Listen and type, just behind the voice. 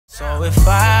So if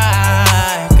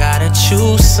I gotta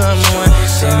choose someone,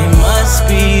 then it must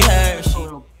be her.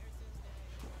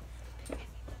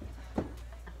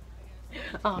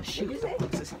 Oh shoot.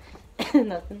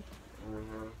 Nothing.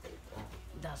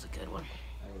 That was a good one.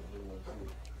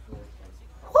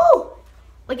 Woo!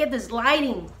 Look at this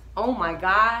lighting. Oh my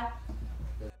god.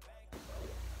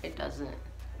 It doesn't.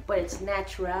 But it's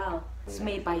natural. It's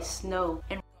made by snow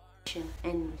and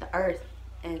the earth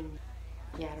and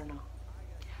yeah, I don't know.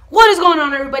 What is going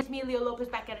on, everybody? It's me, Leo Lopez,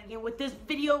 back at it again with this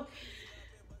video.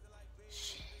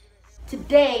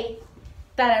 Today,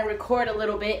 thought I'd record a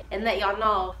little bit and let y'all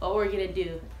know what we're gonna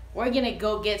do. We're gonna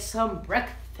go get some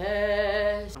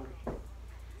breakfast.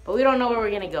 But we don't know where we're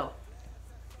gonna go.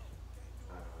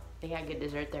 They got good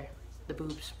dessert there. The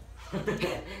boobs.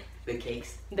 The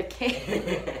cakes. The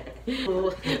cake.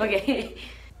 Okay.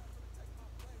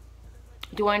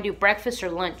 Do you want to do breakfast or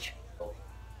lunch?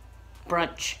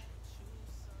 Brunch.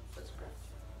 What's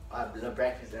brunch? No,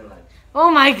 breakfast and lunch. Oh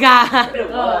my god. It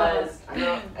was. I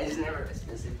know. I just never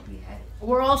specifically had it.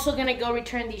 We're also gonna go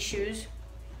return these shoes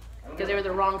because they were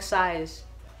the wrong size.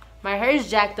 My hair is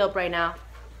jacked up right now,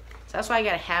 so that's why I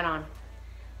got a hat on.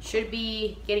 Should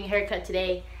be getting a haircut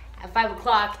today at 5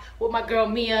 o'clock with my girl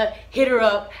Mia. Hit her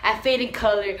up at Fade and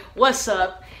Color. What's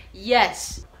up?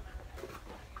 Yes.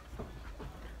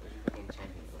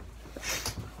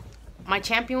 My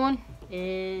champion one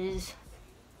is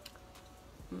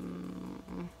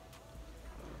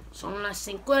Son las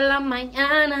 5 de la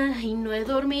mañana y no he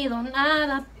dormido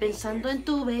nada, pensando en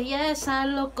tu belleza,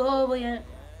 loco voy a...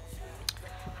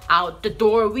 Out the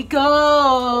door we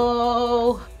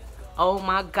go. Oh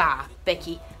my god,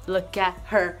 Becky, look at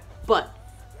her butt.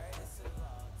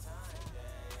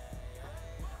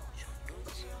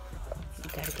 You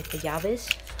gotta get the llaves.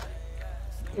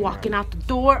 Walking out the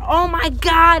door. Oh my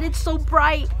god, it's so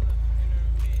bright.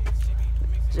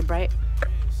 Is it bright?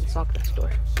 Let's lock this door.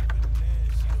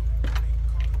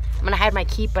 I'm gonna hide my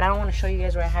key, but I don't want to show you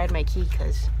guys where I hide my key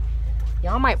because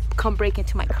y'all might come break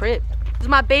into my crib. This is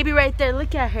my baby right there.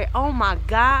 Look at her. Oh my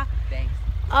god. Thanks.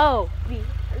 Oh,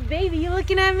 baby, you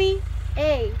looking at me?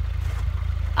 Hey.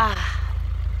 I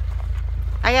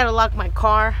gotta lock my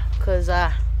car because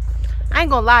I ain't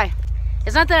gonna lie.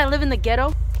 It's not that I live in the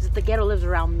ghetto. It's that the ghetto lives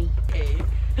around me.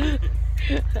 Hey.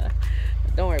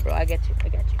 Don't worry, bro. I got you. I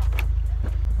got you.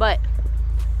 But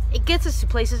it gets us to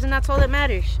places, and that's all that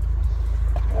matters.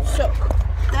 So,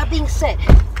 that being said,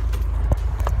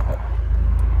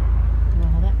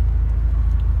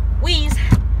 we's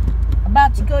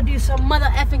about to go do some mother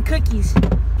effing cookies.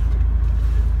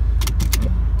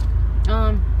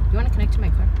 You want to connect to my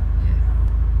car?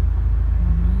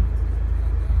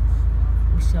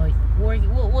 Yeah.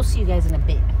 We'll see you guys in a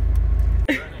bit.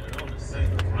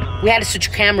 We had to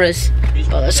switch cameras,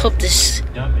 but let's hope this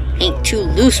ain't too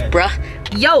loose, bruh.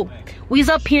 Yo, we's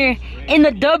up here in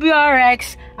the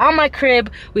WRX on my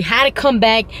crib. We had to come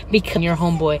back because your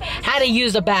homeboy had to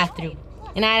use the bathroom.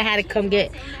 And I had to come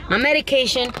get my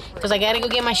medication because I gotta go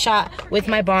get my shot with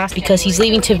my boss because he's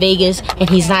leaving to Vegas and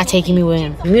he's not taking me with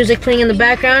him. Music playing in the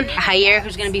background. Jair,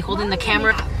 who's gonna be holding the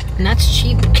camera. And that's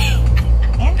cheap.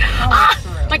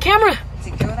 My camera! To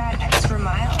go that extra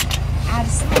mile, add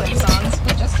similar songs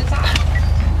for just a tap.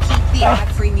 Keep the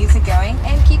ad-free music going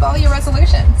and keep all your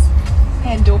resolutions.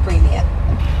 And don't bring me up.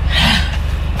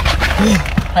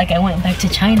 Like I went back to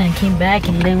China and came back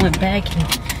and then went back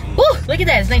and... Woo! Look at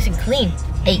that, it's nice and clean.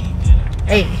 Hey,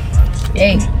 hey,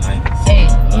 hey, hey,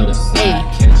 hey,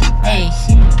 hey,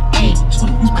 hey.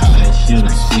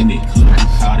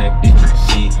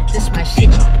 This is my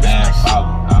shit. This is my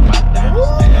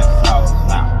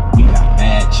We got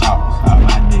mad choppers, all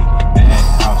my niggas mad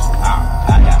house.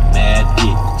 I got mad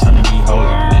dick, turning me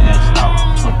hoes mad stalk.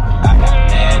 I got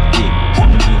mad dick,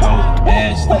 turning me hoes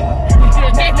mad stalk.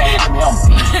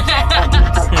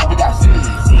 We got seeds,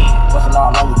 bustin'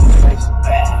 all over the face.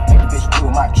 Make the bitch do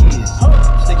with my kids.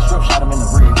 Stick a strip, shot him in the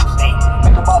ribs.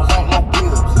 Make the bottles ain't no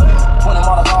bills. 20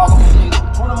 models all over the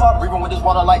 20 models, breathing with this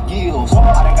water like gills.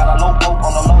 I done got a low boat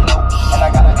on the low note, and I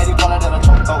got an 80 pointer that a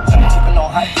choke boat. Sippin' on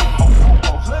high kick.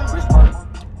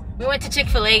 We went to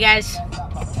Chick-fil-A, guys.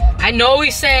 I know we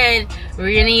said we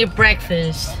were gonna eat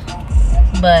breakfast,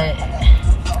 but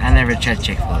I never tried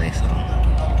Chick-fil-A, so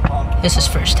this is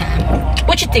first time.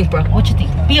 What you think, bro? What you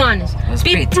think? Be honest.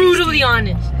 Be brutally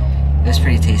honest. it was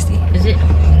pretty tasty. Is it?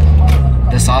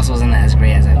 The sauce wasn't as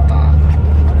great as I thought.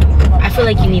 I feel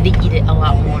like you need to eat it a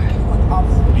lot more. You know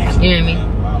what I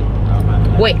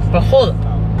mean? Wait, but hold up.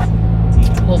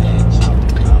 Hold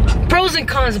up. Pros and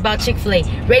cons about Chick-fil-A.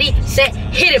 Ready, set,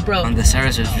 hit it, bro. And the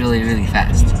service was really, really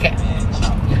fast. Okay.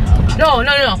 No.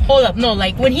 Hold up. No,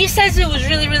 like when he says it was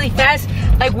really, really fast,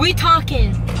 Like, we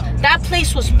talking, that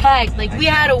place was packed. Like, we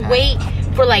had to wait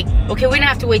for like, okay, we didn't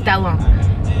have to wait that long.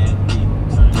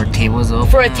 For tables open?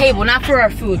 For a table, not for our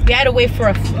food. We had to wait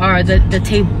for the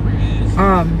table.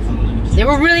 They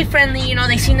were really friendly, you know,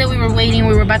 they seen that we were waiting,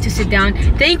 we were about to sit down.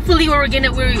 Thankfully,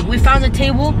 we found a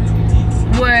table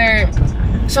where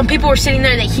some people were sitting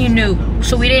there that he knew.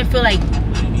 So we didn't feel like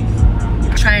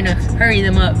trying to hurry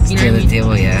them up. You know what I mean? Steal the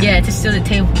table, yeah. Yeah, to steal the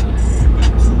table.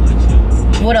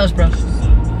 What else, bro?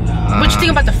 What you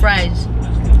think about the fries?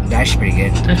 That's pretty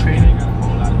good. That's pretty good.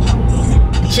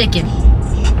 Chicken.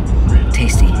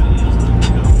 Tasty.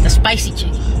 The spicy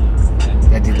chicken.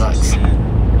 The deluxe.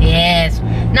 Yes.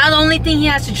 Now the only thing he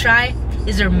has to try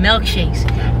is their milkshakes.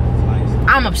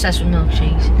 I'm obsessed with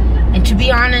milkshakes. And to be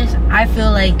honest, I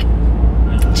feel like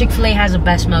Chick-fil-A has the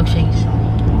best milkshakes.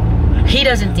 He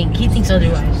doesn't think. He thinks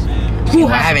otherwise. Who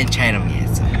I has haven't tried them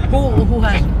yet. So. Who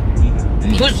has them?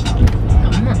 Who's... No,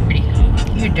 I'm not pretty.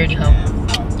 You're a dirty hoe.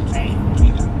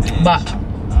 But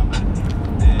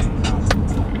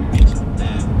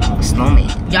Snowman.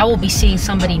 y'all will be seeing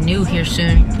somebody new here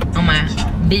soon on my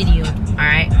video,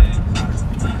 alright?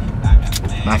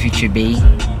 My future B.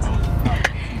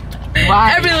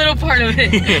 Why? Every little part of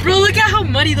it. Bro, look at how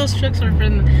muddy those trucks are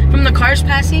from the cars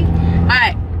passing.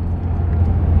 Alright.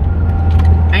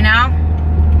 Right now,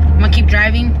 I'm gonna keep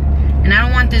driving. And I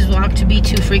don't want this vlog to be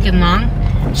too freaking long.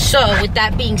 So, with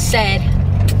that being said,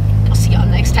 I'll see y'all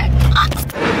next time.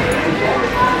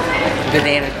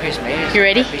 Banana Christmas. You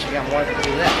ready?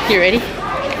 You ready?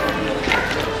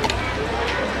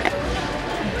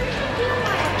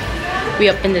 We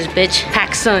up in this bitch.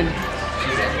 Pack sun.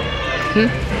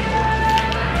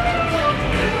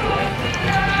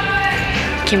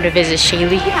 Came to visit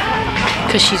Shaylee.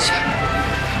 Cause she's...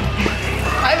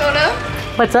 Hi, Mona.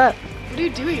 What's up? What are you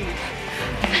doing?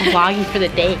 I'm vlogging for the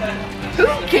day. Who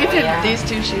gave him these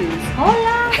two shoes?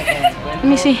 Let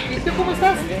me see.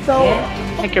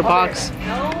 Check your box.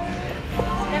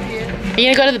 Are you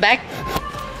gonna go to the back?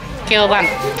 Okay, hold on.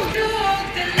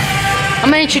 I'm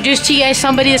gonna introduce to you guys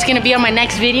somebody that's gonna be on my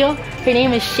next video. Her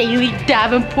name is Shaylee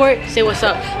Davenport. Say what's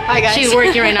up. Hi, guys. She's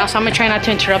working right now, so I'm gonna try not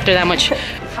to interrupt her that much.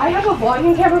 I have a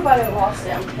vlogging camera, but I lost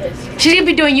it. I'm pissed. She's gonna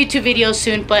be doing YouTube videos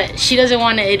soon, but she doesn't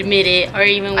want to admit it or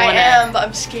even want to. I am, but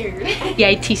I'm scared.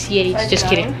 Yeah, TCH. Just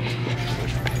kidding.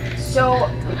 So,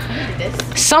 look at this.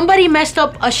 Somebody messed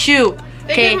up a shoe.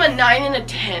 They gave him a 9 and a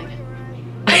 10.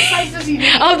 What size does he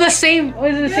need? Oh, the same.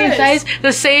 Was it the same size?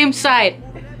 The same side.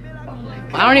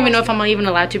 I don't even know if I'm even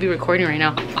allowed to be recording right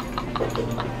now.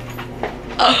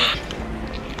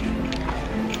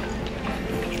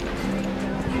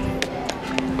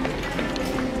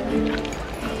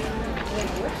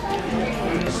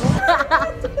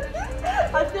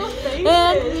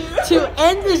 And to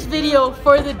end this video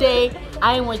for the day,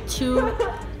 I am with two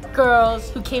girls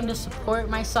who came to support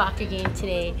my soccer game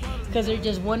today because they're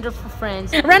just wonderful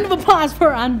friends. A round of applause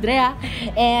for Andrea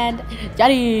and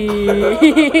yari.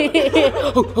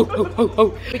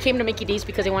 We came to Mickey D's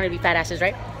because they wanted to be fat asses,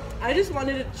 right? I just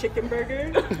wanted a chicken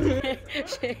burger.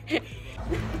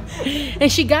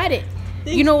 And she got it.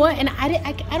 You know what? And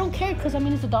I don't care because I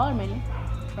mean it's $1 menu,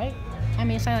 right? I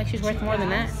mean it's not like she's worth more than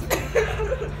that.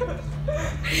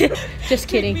 Just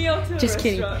kidding. Just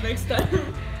kidding. Next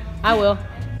time. I will.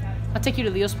 I'll take you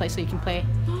to Leo's place so you can play.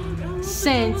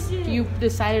 Since you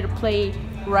decided to play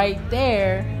right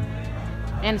there,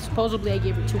 and supposedly I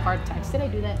gave her 2 heart attacks. Did I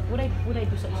do that? Would I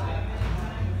do something?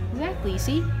 Exactly.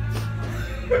 See?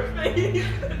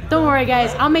 Don't worry,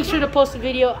 guys. I'll make sure to post a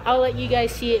video. I'll let you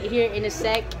guys see it here in a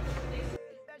sec.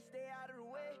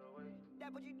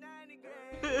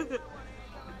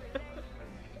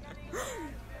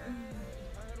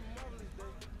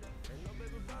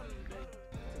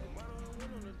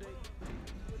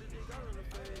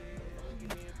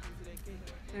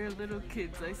 They're little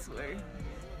kids, I swear.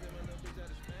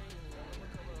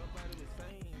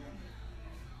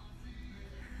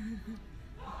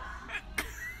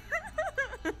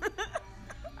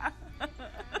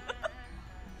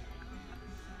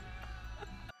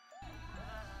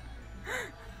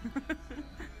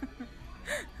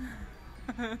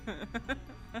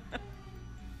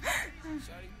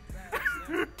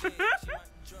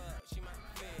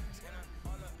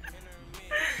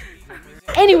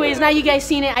 Anyways, now you guys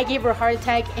seen it. I gave her a heart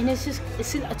attack, and it's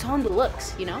on the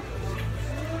looks, you know.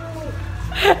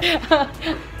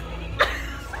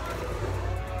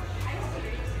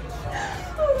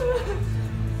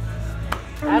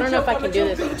 I don't know if I can do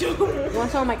this. You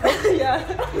want some of my Coke? Yeah.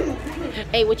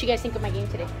 Hey, what you guys think of my game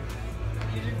today?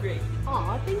 You did great.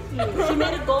 Aw, thank you. She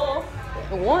made a goal.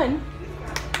 1?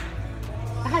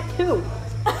 I had 2.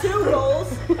 2 goals.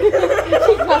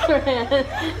 She clapped her hand.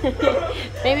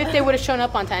 Maybe if they would have shown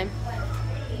up on time.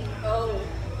 Oh.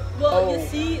 Well, you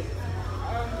see.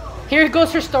 Here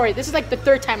goes her story. This is like the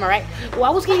 3rd time, alright? Well, I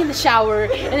was getting in the shower,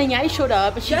 and then Yari showed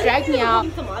up, and she dragged me out.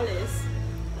 Tamales.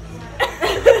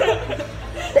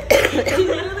 She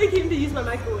literally came to use my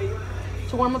microwave.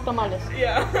 To warm up tamales.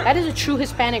 Yeah. That is a true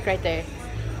Hispanic right there.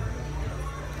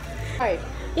 Alright,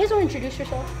 you guys want to introduce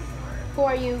yourself? Who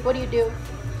are you? What do you do?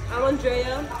 I'm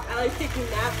Andrea. I like taking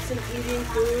naps and eating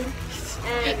food.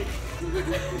 And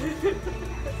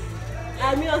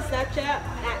add me on Snapchat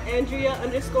at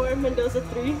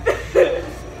Andrea_Mendoza3.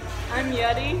 I'm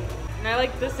Yari. And I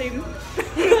like the same.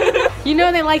 You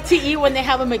know they like to eat when they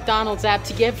have a McDonald's app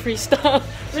to get free stuff.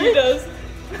 She does.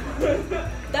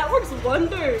 That works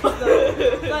wonders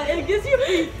though. Like, it gives you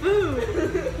free food.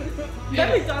 That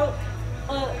McDonald's,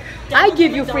 I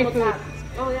give you free food.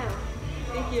 Oh yeah.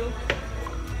 Thank you.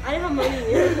 I didn't have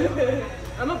money.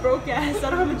 I'm a broke ass. I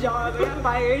don't have a job. I got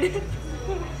fired.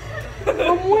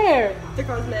 From where? The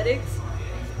cosmetics.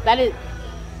 That is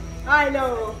I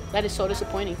know. so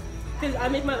disappointing. Because I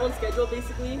make my own schedule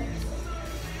basically.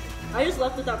 I just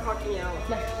left without clocking out.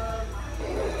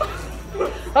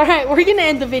 Alright, we're gonna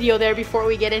end the video there before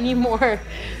we get any more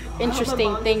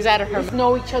interesting things out of her. We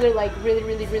know each other like really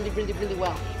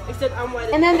well. Except I'm white.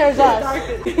 And then there's us.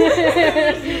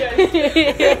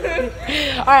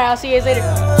 Alright, I'll see you guys later.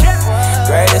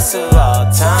 Greatest of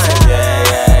all time,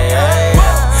 yeah.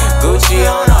 Gucci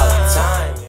on all